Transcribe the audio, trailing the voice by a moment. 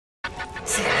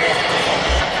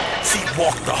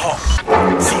walk the hawk.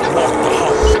 See walk the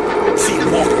hawk. See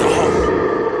walk the hawk.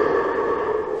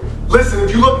 Listen,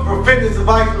 if you're looking for fitness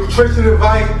advice, nutrition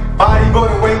advice,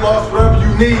 bodybuilding, weight loss, whatever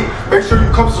you need, make sure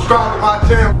you come subscribe to my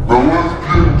channel. Now let's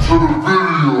get into the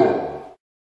video.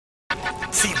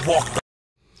 See walk the.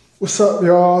 What's up,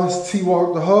 y'all? It's T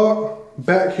Walk the Hawk.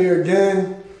 Back here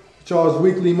again with y'all's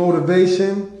weekly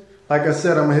motivation. Like I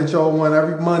said, I'm gonna hit y'all one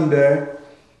every Monday.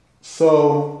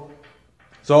 So,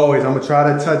 as always, I'm gonna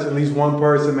try to touch at least one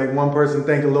person, make one person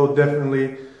think a little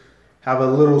differently, have a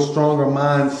little stronger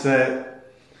mindset,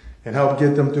 and help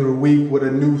get them through the week with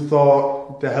a new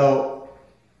thought to help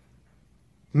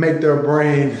make their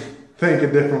brain think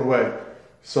a different way.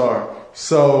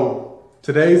 So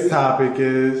today's topic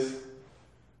is,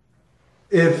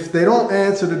 if they don't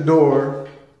answer the door,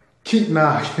 keep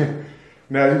knocking.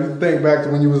 Now you can think back to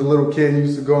when you was a little kid, you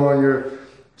used to go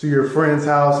to your friend's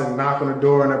house and knock on the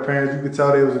door, and their parents, you could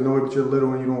tell they was annoyed, but you're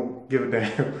little and you don't give a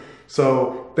damn.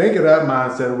 So think of that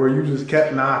mindset where you just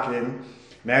kept knocking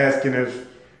and asking if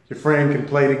your friend can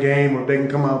play the game or if they can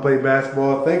come out and play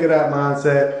basketball. Think of that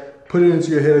mindset, put it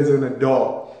into your head as an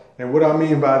adult. And what I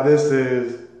mean by this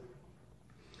is,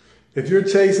 if you're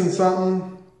chasing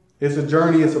something, it's a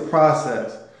journey, it's a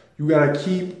process. You gotta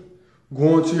keep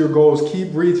going to your goals, keep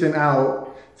reaching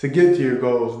out to get to your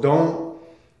goals. Don't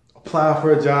apply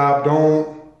for a job,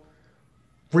 don't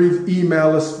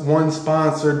email us one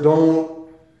sponsor, don't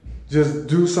just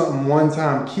do something one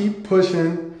time. Keep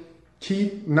pushing,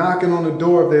 keep knocking on the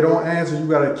door. If they don't answer, you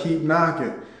gotta keep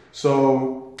knocking.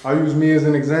 So I'll use me as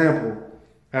an example.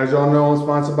 As y'all know, I'm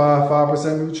sponsored by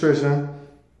 5% Nutrition.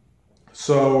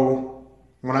 So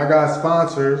when I got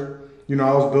sponsors, you know,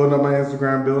 I was building up my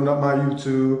Instagram, building up my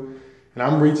YouTube, and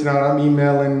I'm reaching out, I'm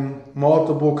emailing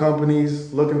multiple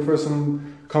companies, looking for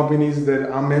some companies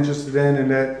that I'm interested in and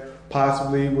that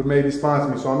possibly would maybe sponsor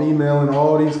me. So I'm emailing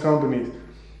all these companies,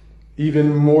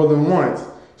 even more than once.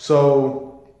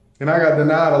 So, and I got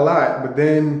denied a lot, but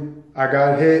then I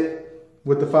got hit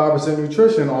with the 5%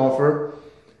 Nutrition offer,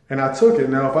 and I took it.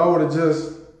 Now, if I would have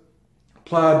just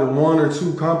applied to one or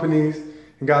two companies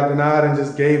and got denied and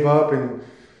just gave up and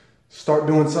start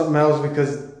doing something else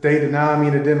because they denied me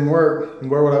and it didn't work,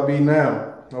 where would I be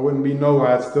now? I wouldn't be nowhere.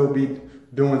 I'd still be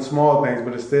doing small things,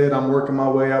 but instead I'm working my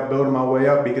way up, building my way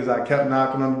up because I kept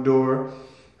knocking on the door.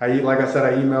 Like I said,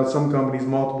 I emailed some companies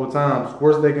multiple times.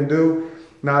 Worst they can do,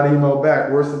 not email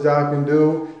back. Worst the job can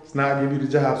do, is not give you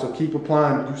the job. So keep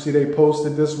applying. If you see they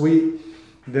posted this week,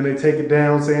 then they take it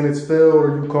down saying it's filled,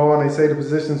 or you call and they say the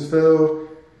position's filled.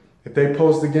 If they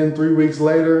post again 3 weeks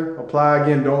later, apply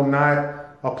again. Don't not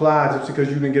apply just because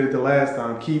you didn't get it the last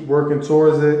time. Keep working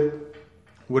towards it,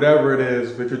 whatever it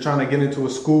is. If you're trying to get into a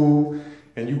school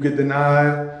and you get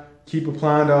denied, keep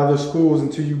applying to other schools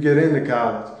until you get into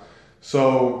college.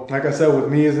 So, like I said,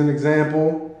 with me as an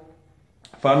example,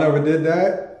 if I never did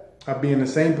that, I'd be in the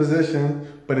same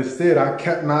position, but instead I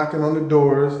kept knocking on the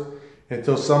doors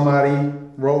until somebody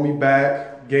wrote me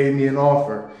back, gave me an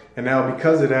offer. And now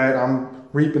because of that, I'm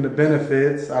reaping the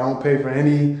benefits. I don't pay for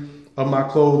any of my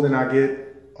clothing. I get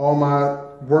all my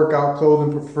workout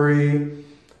clothing for free.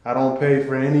 I don't pay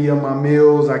for any of my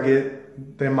meals. I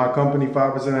get, then my company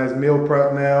 5% has meal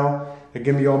prep now. They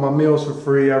give me all my meals for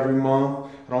free every month.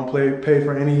 I don't pay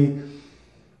for any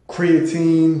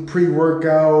creatine,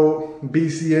 pre-workout,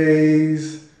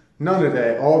 BCAAs, none of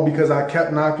that. All because I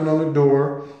kept knocking on the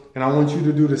door. And I want you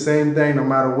to do the same thing no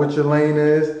matter what your lane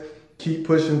is. Keep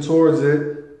pushing towards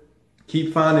it.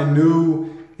 Keep finding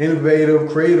new, innovative,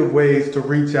 creative ways to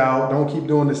reach out. Don't keep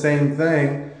doing the same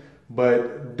thing,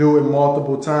 but do it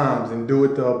multiple times and do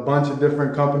it to a bunch of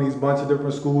different companies, bunch of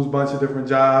different schools, bunch of different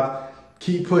jobs.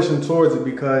 Keep pushing towards it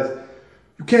because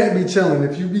you can't be chilling.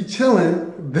 If you be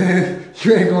chilling, then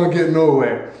you ain't gonna get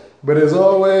nowhere. But as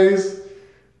always,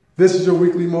 this is your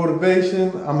weekly motivation.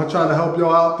 I'm trying to help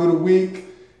y'all out through the week.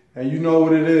 And you know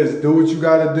what it is. Do what you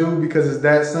gotta do because it's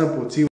that simple.